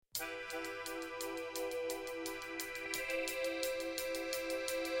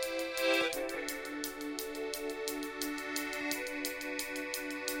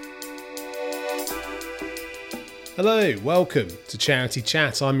Hello, welcome to Charity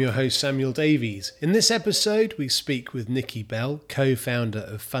Chat. I'm your host Samuel Davies. In this episode, we speak with Nikki Bell, co-founder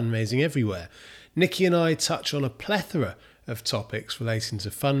of Fundraising Everywhere. Nikki and I touch on a plethora of topics relating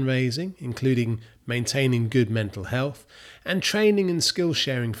to fundraising, including maintaining good mental health and training and skill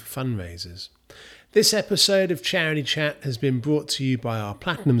sharing for fundraisers. This episode of Charity Chat has been brought to you by our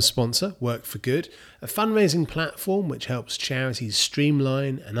platinum sponsor, Work for Good, a fundraising platform which helps charities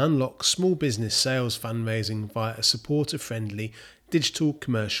streamline and unlock small business sales fundraising via a supporter-friendly digital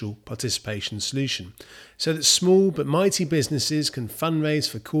commercial participation solution, so that small but mighty businesses can fundraise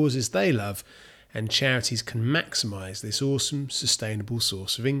for causes they love and charities can maximise this awesome, sustainable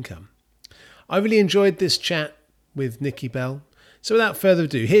source of income. I really enjoyed this chat with Nikki Bell. So without further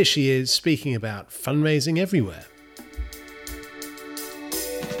ado, here she is speaking about fundraising everywhere.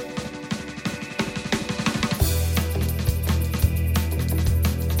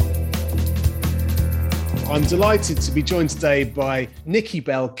 I'm delighted to be joined today by Nikki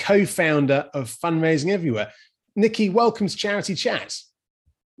Bell, co-founder of Fundraising Everywhere. Nikki, welcome to Charity Chat.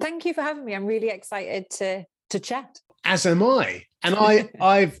 Thank you for having me. I'm really excited to chat. As am I. And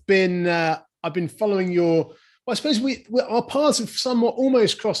I've been following your. Well, I suppose our paths have somewhat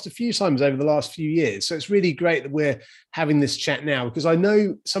almost crossed a few times over the last few years. So it's really great that we're having this chat now, because I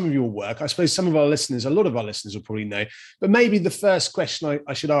know some of your work. I suppose some of our listeners, a lot of our listeners will probably know. But maybe the first question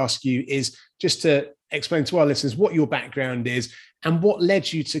I should ask you is just to explain to our listeners what your background is and what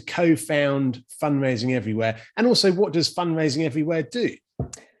led you to co-found Fundraising Everywhere. And also, what does Fundraising Everywhere do?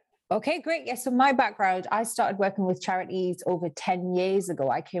 Okay, great. Yes, so my background, I started working with charities over 10 years ago.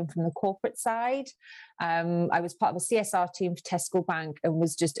 I came from the corporate side. I was part of a CSR team for Tesco Bank and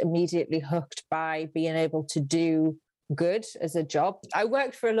was just immediately hooked by being able to do good as a job. I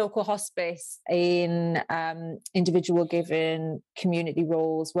worked for a local hospice in individual giving, community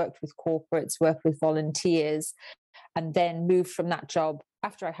roles, worked with corporates, worked with volunteers, and then moved from that job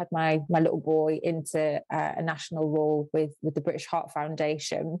after I had my little boy into a national role with the British Heart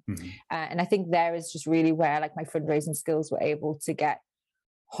Foundation. Mm-hmm. And I think there is just really where like my fundraising skills were able to get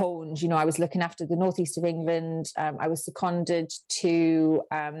honed. You know, I was looking after the northeast of England. I was seconded to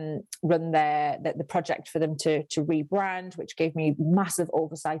run the project for them to rebrand, which gave me massive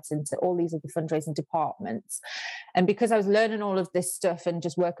oversights into all these other fundraising departments. And because I was learning all of this stuff and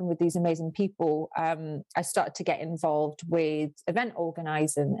just working with these amazing people, I started to get involved with event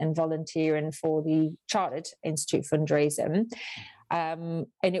organising and volunteering for the Chartered Institute fundraising. And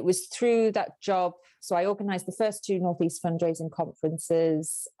it was through that job. So I organised the first two Northeast fundraising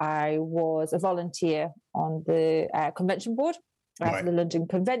conferences. I was a volunteer on the convention board for the London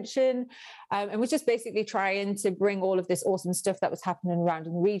Convention, and was just basically trying to bring all of this awesome stuff that was happening around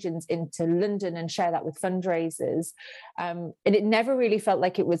in the regions into London and share that with fundraisers. And it never really felt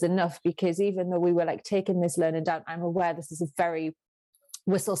like it was enough, because even though we were like taking this learning down, I'm aware this is a very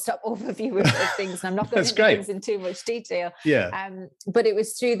whistle-stop overview of things, and I'm not going to things in too much detail. But it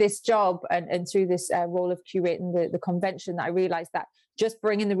was through this job and through this role of curating the convention that I realised that just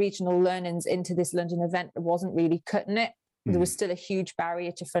bringing the regional learnings into this London event wasn't really cutting it. There was still a huge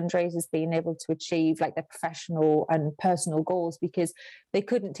barrier to fundraisers being able to achieve like their professional and personal goals, because they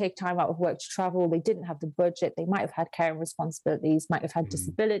couldn't take time out of work to travel. They didn't have the budget. They might have had care and responsibilities, might have had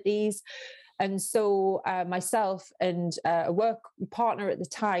disabilities. And so myself and a work partner at the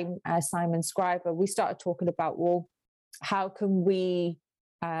time, Simon Scriber, we started talking about, well, how can we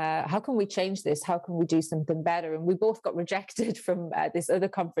change this? How can we do something better? And we both got rejected from this other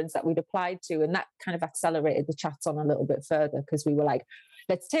conference that we'd applied to. And that kind of accelerated the chats on a little bit further, because we were like,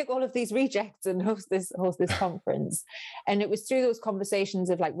 let's take all of these rejects and host this conference. And it was through those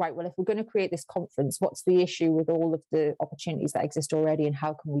conversations of like, right, well, if we're going to create this conference, what's the issue with all of the opportunities that exist already, and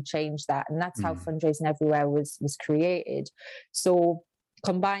how can we change that? And that's how Fundraising Everywhere was created. So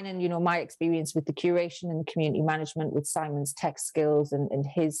combining, you know, my experience with the curation and community management with Simon's tech skills and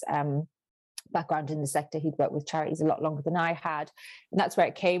his background in the sector. He'd worked with charities a lot longer than I had. And that's where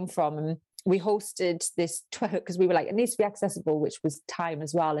it came from. And we hosted this, because we were like, it needs to be accessible, which was time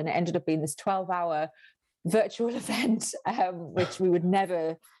as well. And it ended up being this 12-hour virtual event, which we would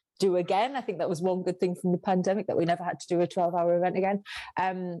never do again. I think that was one good thing from the pandemic, that we never had to do a 12-hour event again.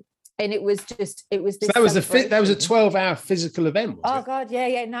 And it was this. So that was a 12-hour physical event. Oh God,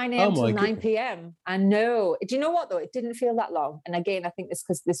 yeah, 9 a.m. to 9 p.m. I know. Do you know what though? It didn't feel that long. And again, I think this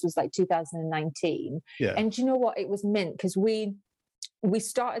because this was like 2019. Yeah. And do you know what? It was mint, because we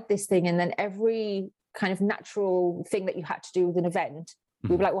started this thing, and then every kind of natural thing that you had to do with an event,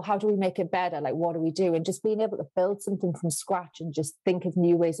 we were like, well, how do we make it better? Like, what do we do? And just being able to build something from scratch and just think of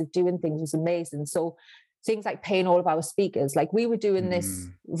new ways of doing things was amazing. So things like paying all of our speakers, like we were doing this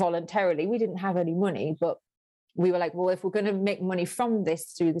voluntarily. We didn't have any money, but we were like, well, if we're going to make money from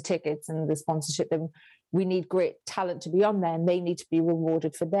this through the tickets and the sponsorship, then we need great talent to be on there, and they need to be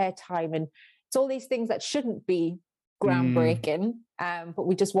rewarded for their time. And it's all these things that shouldn't be groundbreaking, but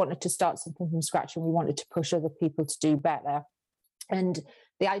we just wanted to start something from scratch, and we wanted to push other people to do better. And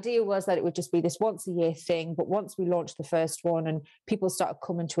the idea was that it would just be this once a year thing. But once we launched the first one and people started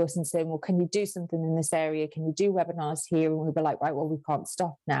coming to us and saying, well, can you do something in this area? Can you do webinars here? And we were like, right, well, we can't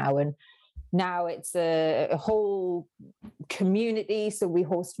stop now. And now it's a whole community. So we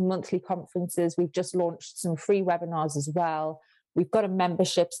host monthly conferences. We've just launched some free webinars as well. We've got a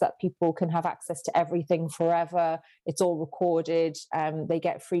membership so that people can have access to everything forever. It's all recorded. They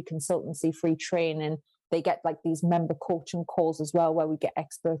get free consultancy, free training. They get like these member coaching calls as well, where we get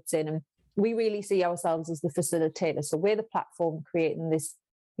experts in. And we really see ourselves as the facilitator. So we're the platform creating this,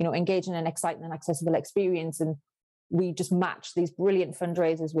 engaging and exciting and accessible experience. And we just match these brilliant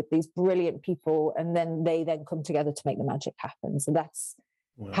fundraisers with these brilliant people. And then they then come together to make the magic happen. So that's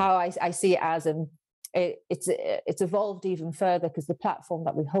how I see it as. And it's evolved even further, because the platform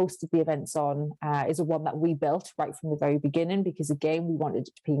that we hosted the events on is a one that we built right from the very beginning, because again, we wanted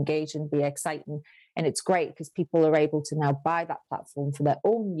it to be engaging, be exciting. And it's great because people are able to now buy that platform for their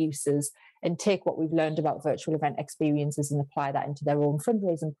own uses and take what we've learned about virtual event experiences and apply that into their own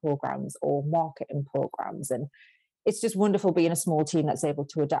fundraising programs or marketing programs. And it's just wonderful being a small team that's able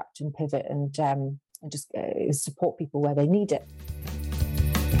to adapt and pivot and just support people where they need it.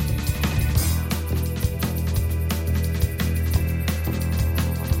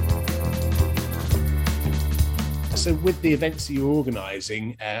 So with the events that you're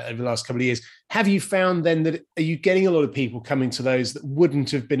organising over the last couple of years, have you found then that, are you getting a lot of people coming to those that wouldn't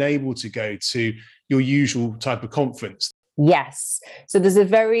have been able to go to your usual type of conference? Yes. So there's a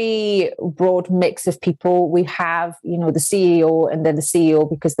very broad mix of people. We have, the CEO, and they're the CEO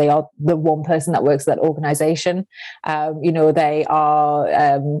because they are the one person that works at that organisation. They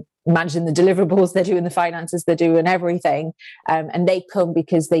are managing the deliverables, they're doing the finances, they're doing everything. And they come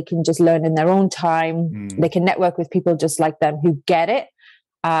because they can just learn in their own time. They can network with people just like them who get it.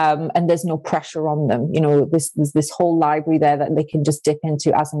 And there's no pressure on them. There's this whole library there that they can just dip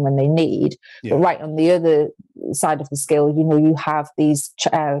into as and when they need. Yeah. But right on the other side of the scale, you have these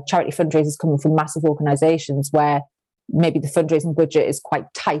charity fundraisers coming from massive organizations where maybe the fundraising budget is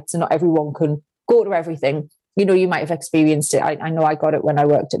quite tight, so not everyone can go to everything. You might have experienced it. I know I got it when I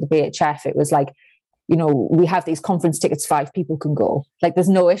worked at the BHF. It was like, we have these conference tickets, 5 people can go. Like, there's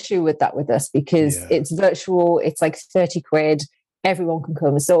no issue with that with us because it's virtual. It's like 30 quid. Everyone can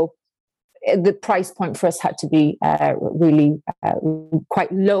come. So the price point for us had to be really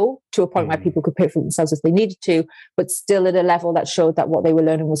quite low, to a point where people could pay for themselves if they needed to, but still at a level that showed that what they were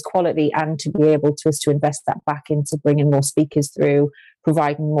learning was quality, and to be able to invest that back into bringing more speakers through,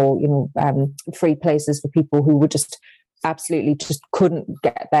 providing more, free places for people who would just absolutely just couldn't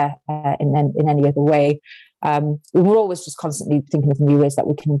get there in any other way. We're always just constantly thinking of new ways that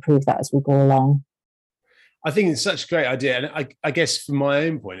we can improve that as we go along. I think it's such a great idea. And I guess from my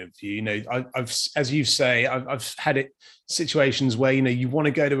own point of view, I've, as you say, I've had situations where, you want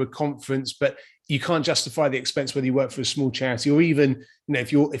to go to a conference, but you can't justify the expense, whether you work for a small charity or even,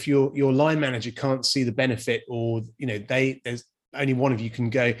 if your line manager can't see the benefit, or, there's only one of you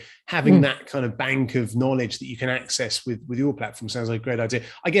can go. Having that kind of bank of knowledge that you can access with your platform sounds like a great idea.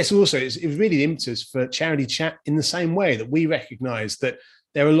 I guess also it's really the impetus for Charity Chat, in the same way that we recognize that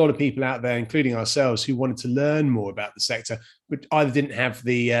there are a lot of people out there, including ourselves, who wanted to learn more about the sector, but either didn't have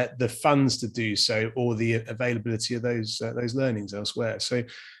the funds to do so, or the availability of those learnings elsewhere. So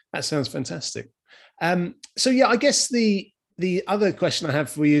that sounds fantastic. I guess the other question I have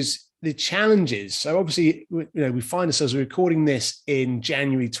for you is the challenges. So obviously, we find ourselves recording this in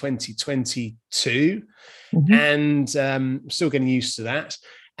January 2022, and still getting used to that.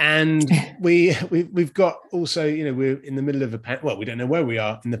 And we've got also, we're in the middle of we don't know where we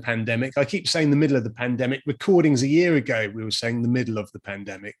are in the pandemic. I keep saying the middle of the pandemic. Recordings a year ago, we were saying the middle of the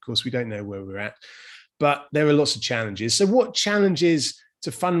pandemic. Of course, we don't know where we're at, but there are lots of challenges. So what challenges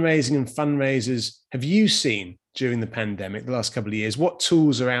to fundraising and fundraisers have you seen during the pandemic, the last couple of years? What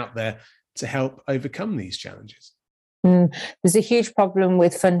tools are out there to help overcome these challenges? There's a huge problem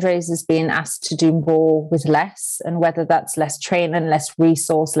with fundraisers being asked to do more with less, and whether that's less training, less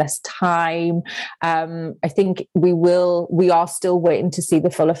resource, less time. I think we are still waiting to see the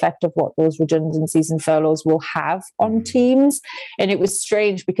full effect of what those redundancies and furloughs will have on teams. And it was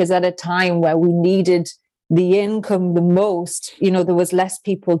strange because at a time where we needed the income the most, there was less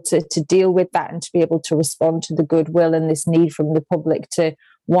people to deal with that and to be able to respond to the goodwill and this need from the public to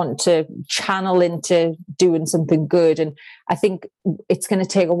want to channel into doing something good. And I think it's going to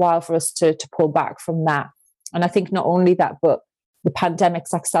take a while for us to pull back from that. And I think not only that, but the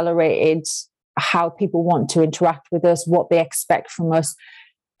pandemic's accelerated how people want to interact with us, what they expect from us.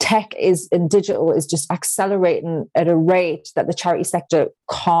 Tech and digital is just accelerating at a rate that the charity sector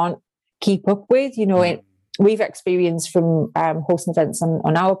can't keep up with. We've experienced from hosting events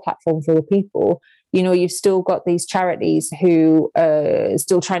on our platform for the people, you've still got these charities who are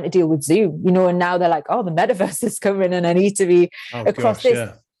still trying to deal with Zoom, and now they're like, oh, the metaverse is coming and I need to be across this.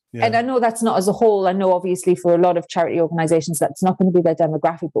 Yeah. Yeah. And I know that's not as a whole. I know obviously for a lot of charity organizations, that's not going to be their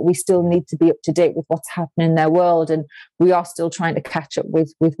demographic, but we still need to be up to date with what's happening in their world. And we are still trying to catch up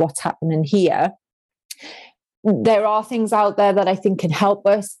with what's happening here. There are things out there that I think can help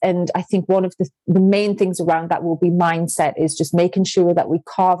us. And I think one of the main things around that will be mindset, is just making sure that we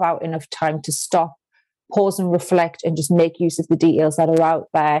carve out enough time to stop, pause and reflect, and just make use of the details that are out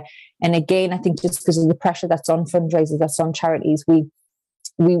there. And again, I think just because of the pressure that's on fundraisers, that's on charities, we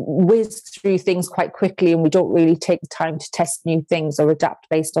whiz through things quite quickly, and we don't really take the time to test new things or adapt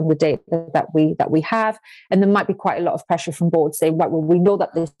based on the data that we have. And there might be quite a lot of pressure from boards saying, right, well, we know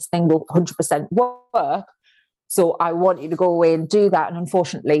that this thing will 100% work, so I want you to go away and do that. And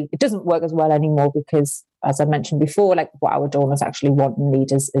unfortunately, it doesn't work as well anymore because, as I mentioned before, like what our donors actually want and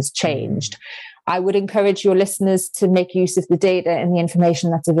need has changed. I would encourage your listeners to make use of the data and the information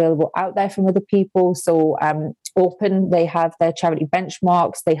that's available out there from other people. So Open, they have their charity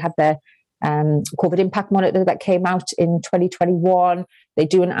benchmarks. They have their COVID impact monitor that came out in 2021. They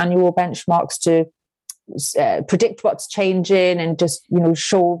do an annual benchmarks to predict what's changing and just,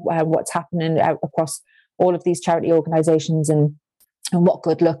 show what's happening across all of these charity organizations and what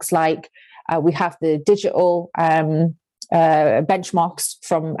good looks like. We have the digital benchmarks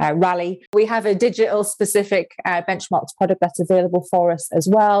from Rally. We have a digital specific benchmarks product that's available for us as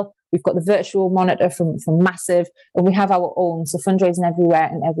well. We've got the virtual monitor from Massive, and we have our own. So Fundraising Everywhere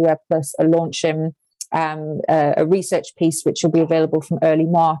and Everywhere Plus are launching a research piece which will be available from early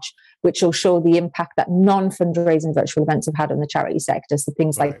March, which will show the impact that non-fundraising virtual events have had on the charity sector. So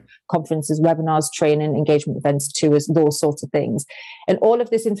things like conferences, webinars, training, engagement events, tours, those sorts of things. And all of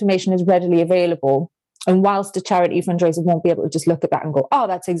this information is readily available. And whilst a charity fundraiser won't be able to just look at that and go, oh,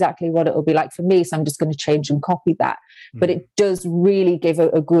 that's exactly what it'll be like for me, so I'm just going to change and copy that. But it does really give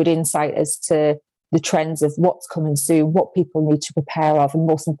a good insight as to the trends of what's coming soon, what people need to prepare of, and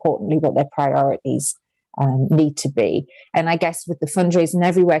most importantly, what their priorities need to be. And I guess with the Fundraising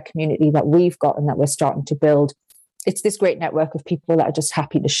Everywhere community that we've got and that we're starting to build, it's this great network of people that are just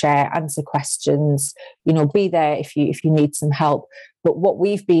happy to share, answer questions, be there if you need some help. But what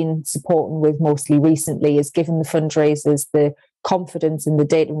we've been supporting with mostly recently is giving the fundraisers the confidence in the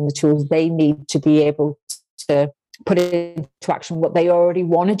data and the tools they need to be able to put into action what they already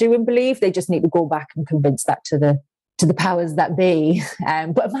want to do and believe. They just need to go back and convince that to the powers that be.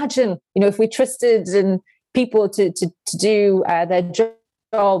 But imagine, if we trusted in people to do their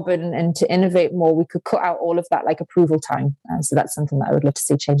job and to innovate more, we could cut out all of that approval time. So that's something that I would love to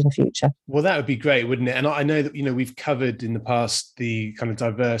see change in the future. Well, that would be great, wouldn't it? And I know that, we've covered in the past the kind of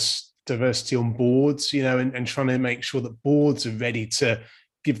diversity on boards, and trying to make sure that boards are ready to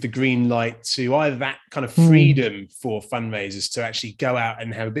give the green light to either that kind of freedom for fundraisers to actually go out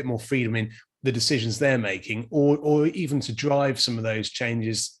and have a bit more freedom in the decisions they're making, or even to drive some of those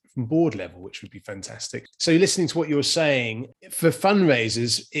changes from board level, which would be fantastic. So listening to what you're saying, for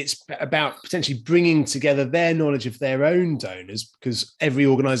fundraisers, it's about potentially bringing together their knowledge of their own donors, because every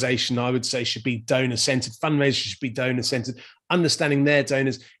organization, I would say, should be donor-centered. Fundraisers should be donor-centered, understanding their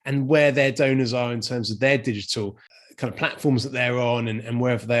donors and where their donors are in terms of their digital kind of platforms that they're on and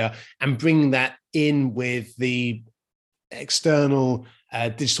wherever they are, and bringing that in with the external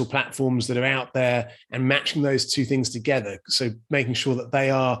digital platforms that are out there and matching those two things together. So making sure that they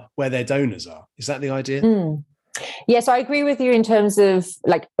are where their donors are. Is that the idea? Yes, I agree with you in terms of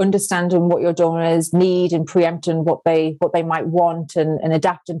understanding what your donors need and preempting what they might want and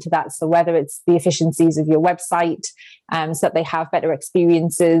adapting to that. So whether it's the efficiencies of your website, so that they have better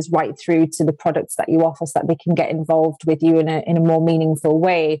experiences, right through to the products that you offer, so that they can get involved with you in a more meaningful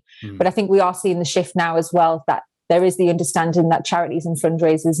way. But I think we are seeing the shift now as well, that there is the understanding that charities and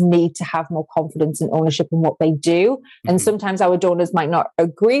fundraisers need to have more confidence and ownership in what they do. And sometimes our donors might not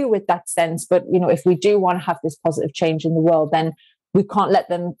agree with that sense. But, if we do want to have this positive change in the world, then we can't let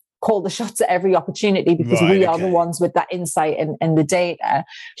them call the shots at every opportunity, because we are the ones with that insight and the data.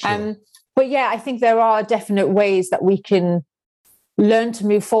 Sure. But yeah, I think there are definite ways that we can learn to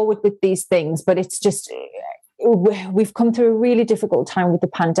move forward with these things. But it's just, we've come through a really difficult time with the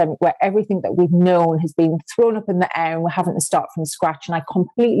pandemic, where everything that we've known has been thrown up in the air and we're having to start from scratch. And I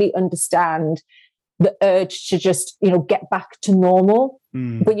completely understand the urge to just, get back to normal.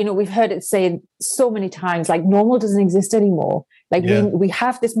 But, we've heard it said so many times, like normal doesn't exist anymore. Like we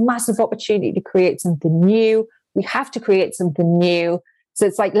have this massive opportunity to create something new. We have to create something new. So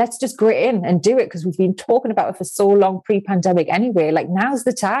it's like, let's just grit in and do it, because we've been talking about it for so long pre-pandemic anyway. Like now's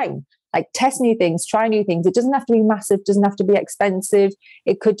the time. Like test new things, try new things. It doesn't have to be massive, doesn't have to be expensive.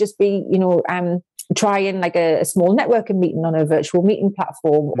 It could just be, trying like a small networking meeting on a virtual meeting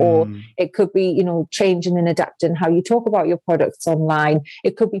platform, or it could be, changing and adapting how you talk about your products online.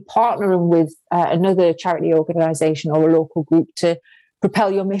 It could be partnering with another charity organization or a local group to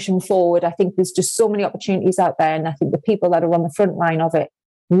propel your mission forward. I think there's just so many opportunities out there. And I think the people that are on the front line of it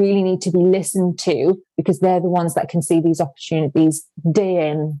really need to be listened to, because they're the ones that can see these opportunities day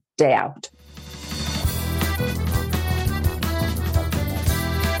in, day out.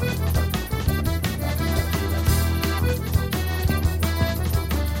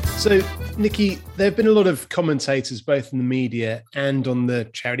 So, Nikki, there have been a lot of commentators, both in the media and on the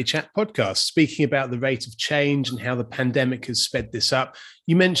Charity Chat podcast, speaking about the rate of change and how the pandemic has sped this up.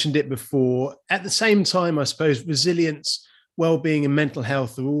 You mentioned it before. At the same time, I suppose resilience, well-being and mental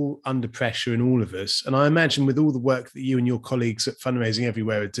health are all under pressure in all of us. And I imagine with all the work that you and your colleagues at Fundraising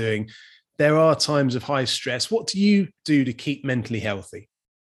Everywhere are doing, there are times of high stress. What do you do to keep mentally healthy?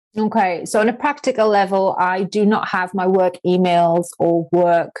 Okay, so on a practical level, I do not have my work emails or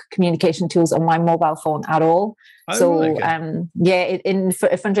work communication tools on my mobile phone at all. In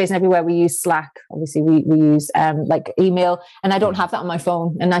Fundraising Everywhere, we use Slack. Obviously, we use like email, and I don't have that on my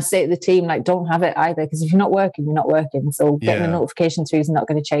phone. And I say to the team, like, don't have it either, because if you're not working, you're not working. So getting a notification through is not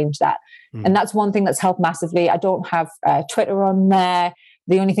going to change that. And that's one thing that's helped massively. I don't have Twitter on there.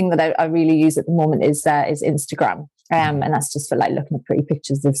 The only thing that I really use at the moment is Instagram. And that's just for like looking at pretty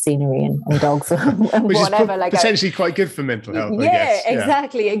pictures of scenery and dogs and which whatever. Is potentially quite good for mental health, I guess.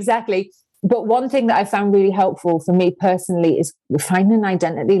 Exactly. But one thing that I found really helpful for me personally is finding an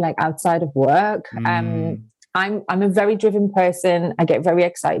identity like outside of work. I'm a very driven person. I get very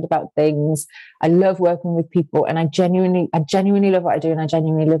excited about things. I love working with people, and I genuinely love what I do, and I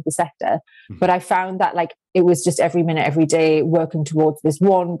genuinely love the sector. But I found that like it was just every minute, every day working towards this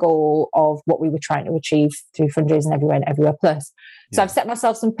one goal of what we were trying to achieve through Fundraising Everywhere and Everywhere Plus. So I've set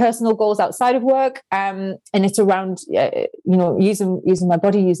myself some personal goals outside of work, and it's around using my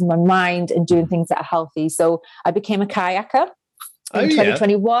body, using my mind, and doing things that are healthy. So I became a kayaker. In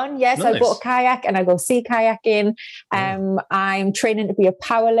 2021, yes, nice. I bought a kayak and I go sea kayaking. I'm training to be a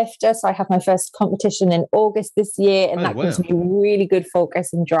power lifter, so I have my first competition in August this year, and that gives me really good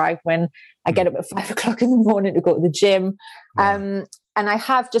focus and drive when I get up at 5 o'clock in the morning to go to the gym. And I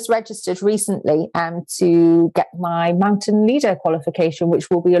have just registered recently to get my mountain leader qualification, which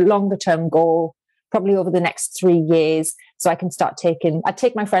will be a longer term goal, probably over the next 3 years. So I can start I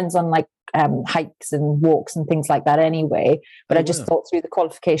take my friends on like hikes and walks and things like that anyway. But I just thought through the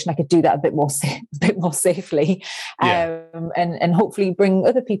qualification, I could do that a bit more safely, and hopefully bring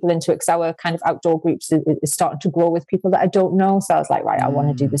other people into it, because our kind of outdoor groups is starting to grow with people that I don't know. So I was like, right, I want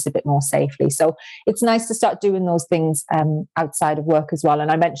to do this a bit more safely. So it's nice to start doing those things outside of work as well.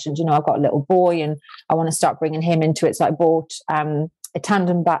 And I mentioned, I've got a little boy and I want to start bringing him into it. So I bought a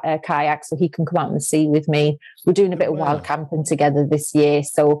tandem kayak so he can come out in the sea with me. We're doing a bit of wild camping together this year.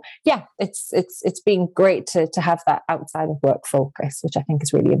 So yeah, it's been great to have that outside of work focus, which I think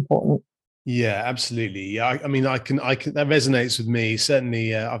is really important. Yeah, absolutely. Yeah, I mean, I can that resonates with me.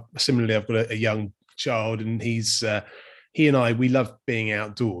 Certainly, similarly, I've got a young child, and he and I, we love being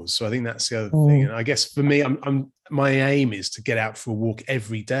outdoors. So I think that's the other thing. And I guess for me, my aim is to get out for a walk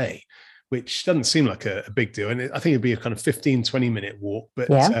every day, which doesn't seem like a big deal. And I think it'd be a kind of 15, 20-minute walk, but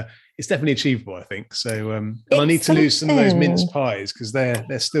it's definitely achievable, I think. So and I need to lose some of those mince pies, because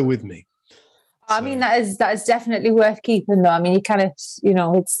they're still with me. I mean, that is definitely worth keeping, though. I mean, you kind of,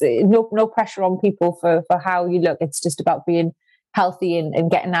 it's no pressure on people for how you look. It's just about being healthy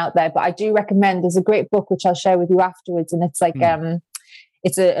and getting out there. But I do recommend, there's a great book, which I'll share with you afterwards. And it's like,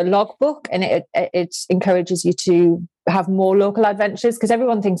 it's a log book, and it encourages you to have more local adventures, because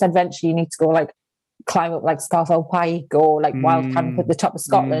everyone thinks adventure, you need to go like climb up like Scafell Pike or like wild camp at the top of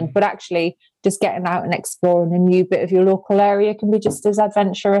Scotland. But actually just getting out and exploring a new bit of your local area can be just as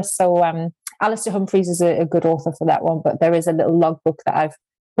adventurous. So Alistair Humphreys is a good author for that one, but there is a little logbook that I've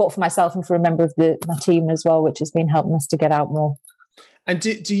bought for myself and for a member of my team as well, which has been helping us to get out more. And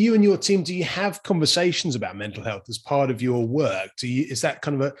do you and your team, do you have conversations about mental health as part of your work? Is that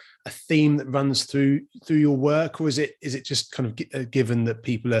kind of a theme that runs through your work, or is it just kind of given that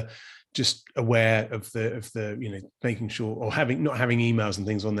people are just aware of the making sure, or not having emails and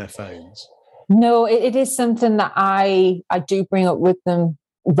things on their phones? No, it is something that I do bring up with them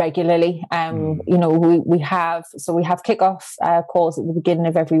regularly. You know, we have kickoff calls at the beginning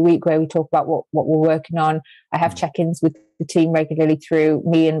of every week where we talk about what we're working on. I have check-ins with the team regularly through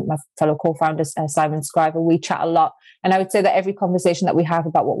me and my fellow co-founder Simon Scriver. We chat a lot, and I would say that every conversation that we have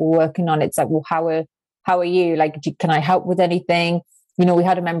about what we're working on, it's like, well, how are you? Like, can I help with anything? You know, we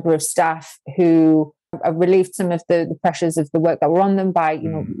had a member of staff who relieved some of the pressures of the work that were on them by, you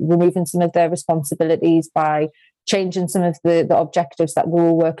know, removing some of their responsibilities, by changing some of the objectives that we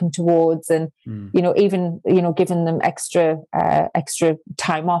were working towards, and you know, even, you know, giving them extra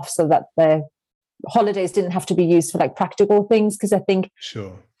time off so that their holidays didn't have to be used for like practical things. Because I think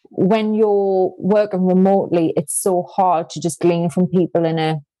when you're working remotely, it's so hard to just glean from people in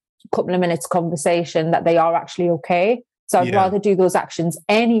a couple of minutes conversation that they are actually okay. So I'd rather do those actions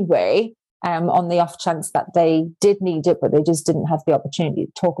anyway, on the off chance that they did need it, but they just didn't have the opportunity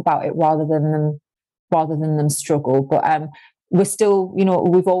to talk about it, rather than them struggle. But we're still, you know,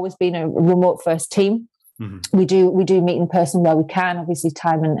 we've always been a remote first team. We do meet in person where we can, obviously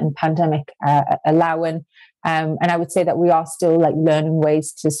time and pandemic allowing. And I would say that we are still like learning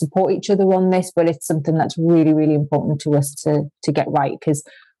ways to support each other on this, but it's something that's really, really important to us to get right, because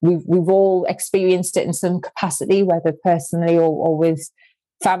we've all experienced it in some capacity, whether personally or with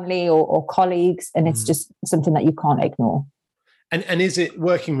family or colleagues, and it's just something that you can't ignore. And is it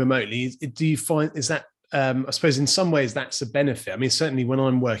working remotely? Do you find, is that, I suppose in some ways that's a benefit. I mean, certainly when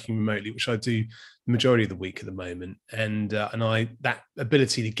I'm working remotely, which I do the majority of the week at the moment, and I that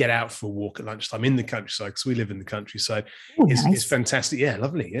ability to get out for a walk at lunchtime in the countryside, because we live in the countryside, is fantastic. Yeah,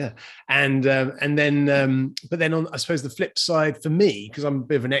 lovely. Yeah, and then but then on, I suppose the flip side for me, because I'm a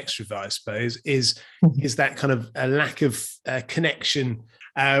bit of an extrovert, I suppose, is that kind of a lack of connection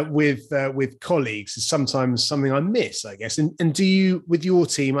with colleagues is sometimes something I miss, I guess. And do you, with your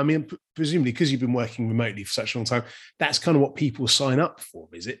team, I mean, presumably because you've been working remotely for such a long time, that's kind of what people sign up for,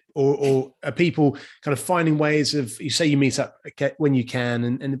 is it? Or are people kind of finding ways of, you say you meet up when you can,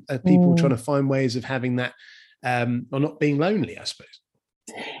 and are people trying to find ways of having that, or not being lonely, I suppose?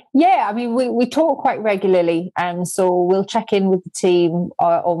 Yeah, I mean, we talk quite regularly, so we'll check in with the team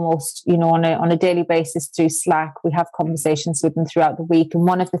almost, you know, on a daily basis through Slack. We have conversations with them throughout the week, and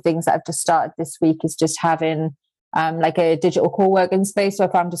one of the things that I've just started this week is just having like a digital co-working space. So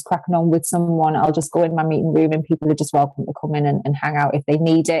if I'm just cracking on with someone, I'll just go in my meeting room, and people are just welcome to come in and hang out if they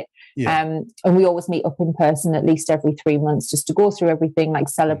need it. And we always meet up in person at least every 3 months, just to go through everything, like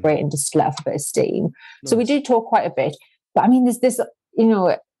celebrate and just let off a bit of steam. Nice. So we do talk quite a bit, but I mean, there's this, you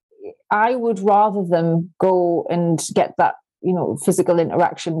know, I would rather them go and get that, you know, physical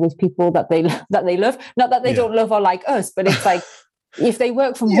interaction with people that they love, not that they don't love or like us, but it's like, if they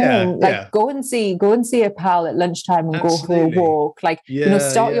work from home, like go and see a pal at lunchtime and go for a walk, like, you know,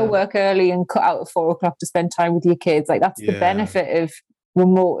 start your work early and cut out at 4 o'clock to spend time with your kids. Like, that's the benefit of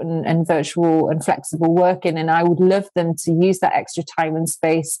remote and virtual and flexible working. And I would love them to use that extra time and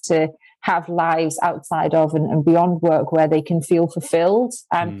space to have lives outside of and beyond work where they can feel fulfilled.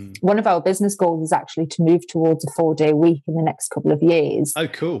 One of our business goals is actually to move towards a 4-day week in the next couple of years. Oh,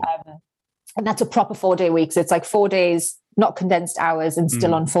 cool. And that's a proper 4-day week. So it's like 4 days, not condensed hours, and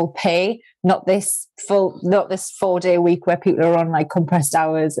still on full pay, not this 4-day week where people are on like condensed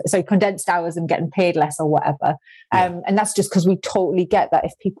hours and getting paid less or whatever. And that's just because we totally get that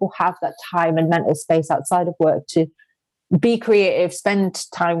if people have that time and mental space outside of work to be creative, spend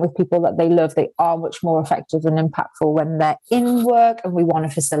time with people that they love, they are much more effective and impactful when they're in work, and we want to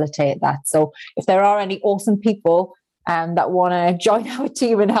facilitate that. So if there are any awesome people that want to join our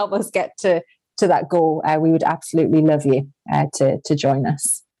team and help us get to that goal, we would absolutely love you to join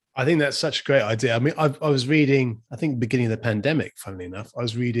us. I think that's such a great idea. I mean, I was reading, I think beginning of the pandemic, funnily enough, I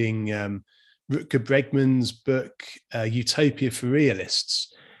was reading Rutger Bregman's book, Utopia for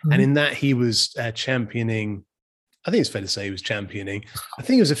Realists. And in that he was championing, I think it's fair to say he was championing, I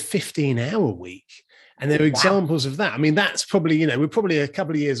think it was a 15-hour week. And there are examples of that. I mean, that's probably, you know, we're probably a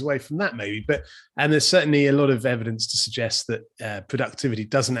couple of years away from that maybe, but, and there's certainly a lot of evidence to suggest that productivity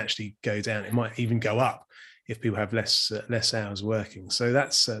doesn't actually go down. It might even go up if people have less hours working. So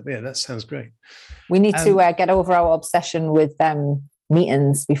that's, that sounds great. We need to get over our obsession with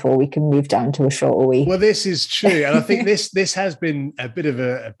meetings before we can move down to a shorter week. Well, this is true. And I think this has been a bit of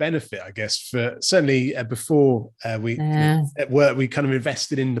a benefit, I guess, for certainly before we at work, we kind of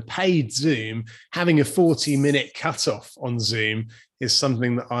invested in the paid Zoom. Having a 40-minute cutoff on Zoom is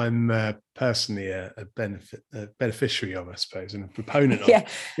something that I'm personally a beneficiary of, I suppose, and a proponent of. Yeah,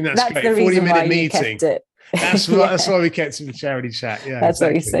 I think that's great. 40-minute meeting. That's right. That's why we kept it in the charity chat. Yeah, that's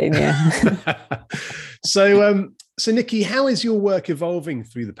exactly what you're saying. Yeah. So Nikki, how is your work evolving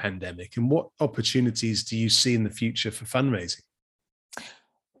through the pandemic, and what opportunities do you see in the future for fundraising?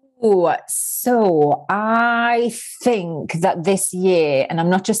 Oh, so I think that this year, and I'm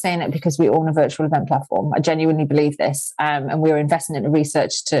not just saying it because we own a virtual event platform, I genuinely believe this, and we're investing in the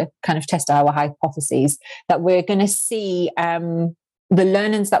research to kind of test our hypotheses, that we're going to see the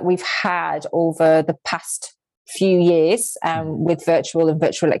learnings that we've had over the past few years with virtual and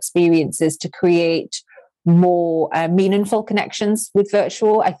virtual experiences to create more meaningful connections with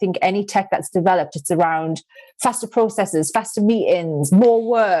virtual. I think any tech that's developed, it's around faster processes, faster meetings, more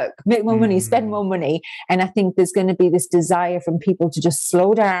work, make more money, spend more money. And I think there's going to be this desire from people to just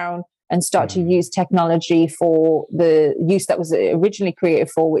slow down and start to use technology for the use that was originally created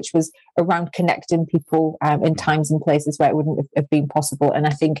for, which was around connecting people in times and places where it wouldn't have been possible. And I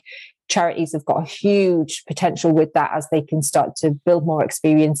think charities have got a huge potential with that as they can start to build more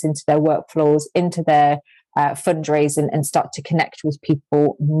experience into their workflows, into their fundraising, and start to connect with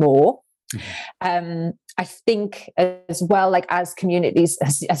people more. I think as well, like as communities,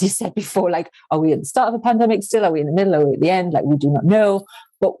 as you said before, like, are we at the start of a pandemic still? Are we in the middle? Are we at the end? Like, we do not know.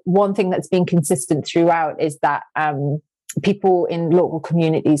 But one thing that's been consistent throughout is that people in local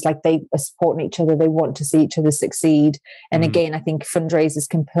communities, like, they are supporting each other. They want to see each other succeed. And again, I think fundraisers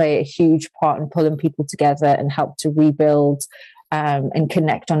can play a huge part in pulling people together and help to rebuild and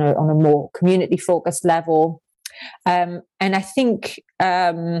connect on a more community focused level. And I think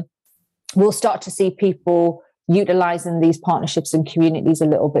we'll start to see people utilizing these partnerships and communities a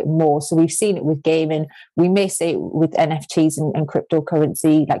little bit more. So we've seen it with gaming. We may see it with NFTs and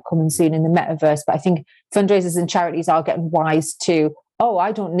cryptocurrency, like coming soon in the metaverse. But I think fundraisers and charities are getting wise to, oh,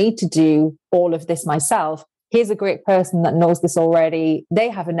 I don't need to do all of this myself. Here's a great person that knows this already. They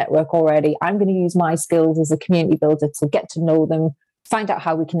have a network already. I'm going to use my skills as a community builder to get to know them, find out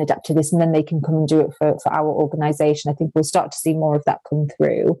how we can adapt to this, and then they can come and do it for our organization. I think we'll start to see more of that come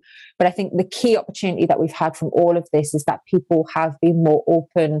through. But I think the key opportunity that we've had from all of this is that people have been more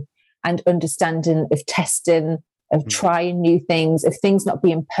open and understanding of testing, of trying new things, of things not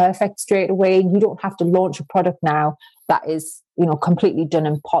being perfect straight away. You don't have to launch a product now that is, completely done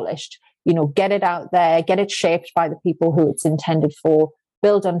and polished. Get it out there, get it shaped by the people who it's intended for,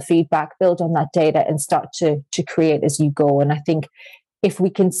 build on feedback, build on that data, and start to create as you go. And I think if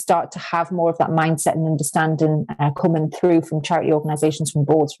we can start to have more of that mindset and understanding coming through from charity organizations, from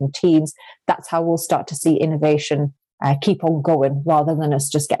boards, from teams, that's how we'll start to see innovation keep on going, rather than us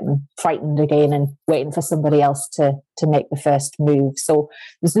just getting frightened again and waiting for somebody else to make the first move. So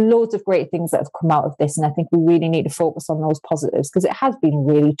there's loads of great things that have come out of this. And I think we really need to focus on those positives, because it has been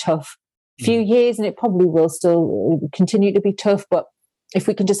really tough few years, and it probably will still continue to be tough. But if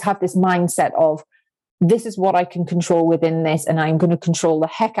we can just have this mindset of, this is what I can control within this, and I'm going to control the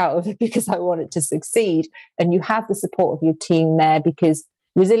heck out of it because I want it to succeed. And you have the support of your team there, because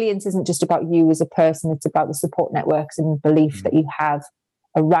resilience isn't just about you as a person, it's about the support networks and belief that you have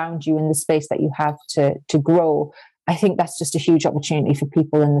around you in the space that you have to grow. I think that's just a huge opportunity for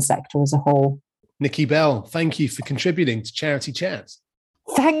people in the sector as a whole. Nikki Bell, thank you for contributing to Charity Chat.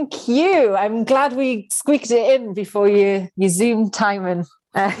 Thank you. I'm glad we squeaked it in before your Zoom timing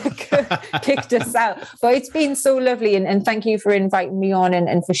kicked us out. But it's been so lovely, and thank you for inviting me on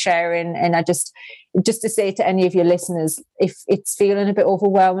and for sharing. And I just to say to any of your listeners, if it's feeling a bit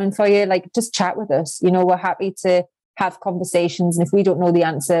overwhelming for you, like, just chat with us. We're happy to have conversations, and if we don't know the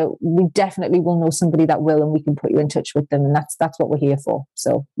answer, we definitely will know somebody that will, and we can put you in touch with them. And that's what we're here for.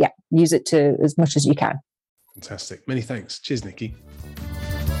 So yeah, use it to as much as you can. Fantastic. Many thanks. Cheers, Nikki.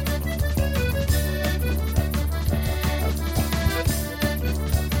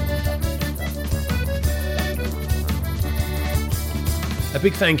 A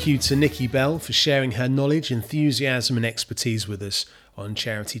big thank you to Nikki Bell for sharing her knowledge, enthusiasm and expertise with us on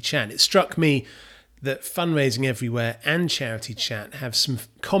Charity Chat. It struck me that Fundraising Everywhere and Charity Chat have some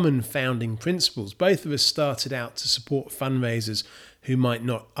common founding principles. Both of us started out to support fundraisers who might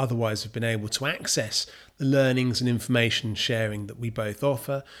not otherwise have been able to access the learnings and information sharing that we both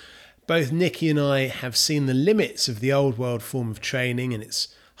offer. Both Nikki and I have seen the limits of the old world form of training, and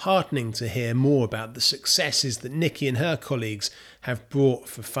it's heartening to hear more about the successes that Nikki and her colleagues have brought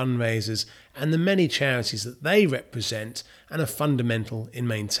for fundraisers and the many charities that they represent and are fundamental in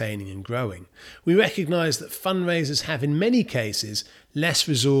maintaining and growing. We recognise that fundraisers have in many cases less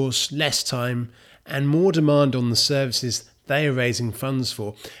resource, less time and more demand on the services they are raising funds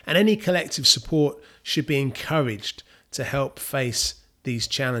for, and any collective support should be encouraged to help face these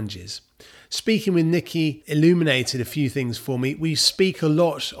challenges. Speaking with Nikki illuminated a few things for me. We speak a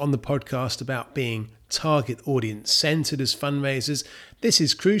lot on the podcast about being target audience centered as fundraisers. This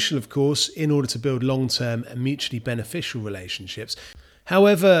is crucial, of course, in order to build long-term and mutually beneficial relationships.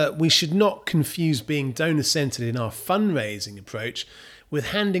 However, we should not confuse being donor centered in our fundraising approach with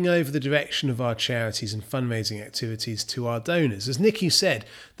handing over the direction of our charities and fundraising activities to our donors. As Nikki said,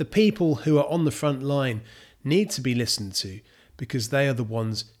 the people who are on the front line need to be listened to because they are the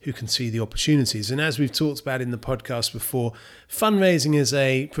ones who can see the opportunities. And as we've talked about in the podcast before, fundraising as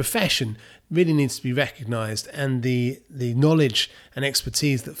a profession really needs to be recognised, and the knowledge and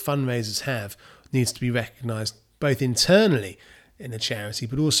expertise that fundraisers have needs to be recognised both internally in a charity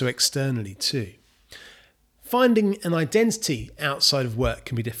but also externally too. Finding an identity outside of work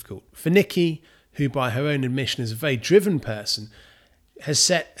can be difficult. For Nikki, who by her own admission is a very driven person,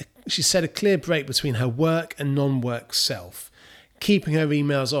 she's set a clear break between her work and non-work self, keeping her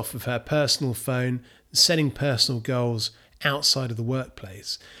emails off of her personal phone, setting personal goals outside of the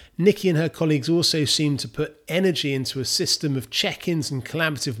workplace. Nikki and her colleagues also seem to put energy into a system of check-ins and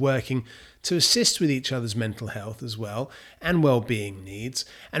collaborative working to assist with each other's mental health as well and well-being needs.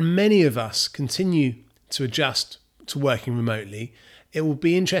 And many of us continue to adjust to working remotely. It will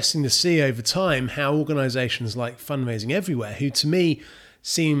be interesting to see over time how organisations like Fundraising Everywhere, who to me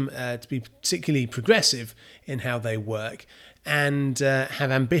seem to be particularly progressive in how they work and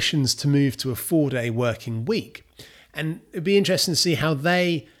have ambitions to move to a 4-day working week. And it'd be interesting to see how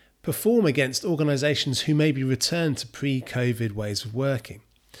they perform against organisations who maybe return to pre-COVID ways of working.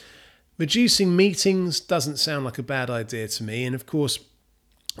 Reducing meetings doesn't sound like a bad idea to me, and of course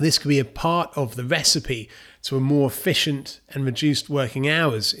this could be a part of the recipe to a more efficient and reduced working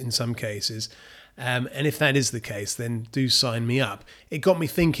hours in some cases. And if that is the case, then do sign me up. It got me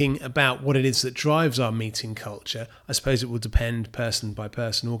thinking about what it is that drives our meeting culture. I suppose it will depend person by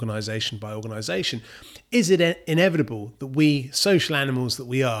person, organisation by organisation. Is it inevitable that we, social animals that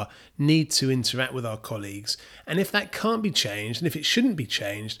we are, need to interact with our colleagues? And if that can't be changed, and if it shouldn't be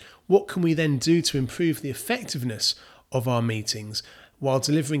changed, what can we then do to improve the effectiveness of our meetings while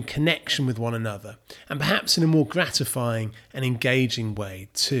delivering connection with one another, and perhaps in a more gratifying and engaging way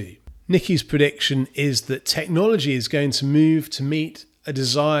too? Nikki's prediction is that technology is going to move to meet a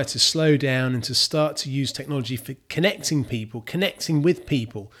desire to slow down and to start to use technology for connecting people, connecting with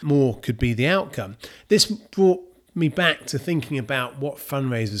people. More could be the outcome. This brought me back to thinking about what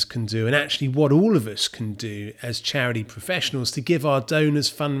fundraisers can do, and actually what all of us can do as charity professionals to give our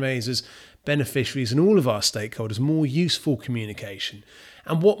donors, fundraisers, beneficiaries and all of our stakeholders more useful communication.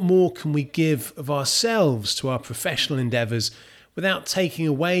 And what more can we give of ourselves to our professional endeavours without taking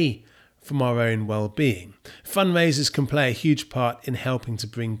away from our own well-being? Fundraisers can play a huge part in helping to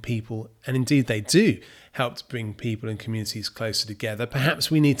bring people, and indeed they do help to bring people and communities closer together. Perhaps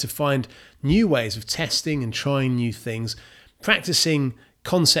we need to find new ways of testing and trying new things, practicing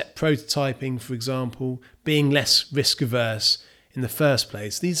concept prototyping, for example, being less risk-averse in the first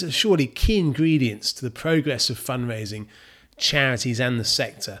place. These are surely key ingredients to the progress of fundraising, charities and the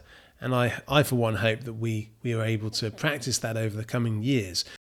sector. And I for one, hope that we are able to practice that over the coming years.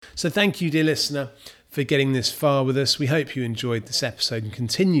 So thank you, dear listener, for getting this far with us. We hope you enjoyed this episode and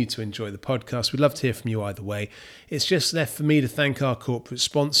continue to enjoy the podcast. We'd love to hear from you either way. It's just left for me to thank our corporate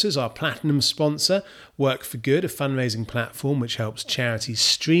sponsors, our platinum sponsor, Work for Good, a fundraising platform which helps charities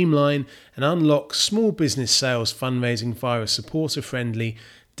streamline and unlock small business sales fundraising via a supporter-friendly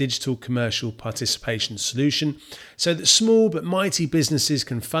digital commercial participation solution so that small but mighty businesses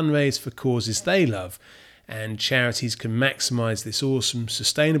can fundraise for causes they love and charities can maximise this awesome,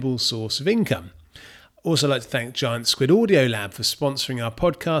 sustainable source of income. Also like to thank Giant Squid Audio Lab for sponsoring our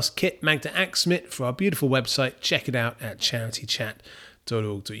podcast, Kit Magda Axmit for our beautiful website. Check it out at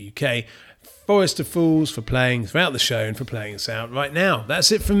charitychat.org.uk. Forest of Fools for playing throughout the show and for playing us out right now.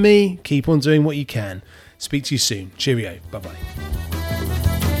 That's it from me. Keep on doing what you can. Speak to you soon. Cheerio. Bye-bye.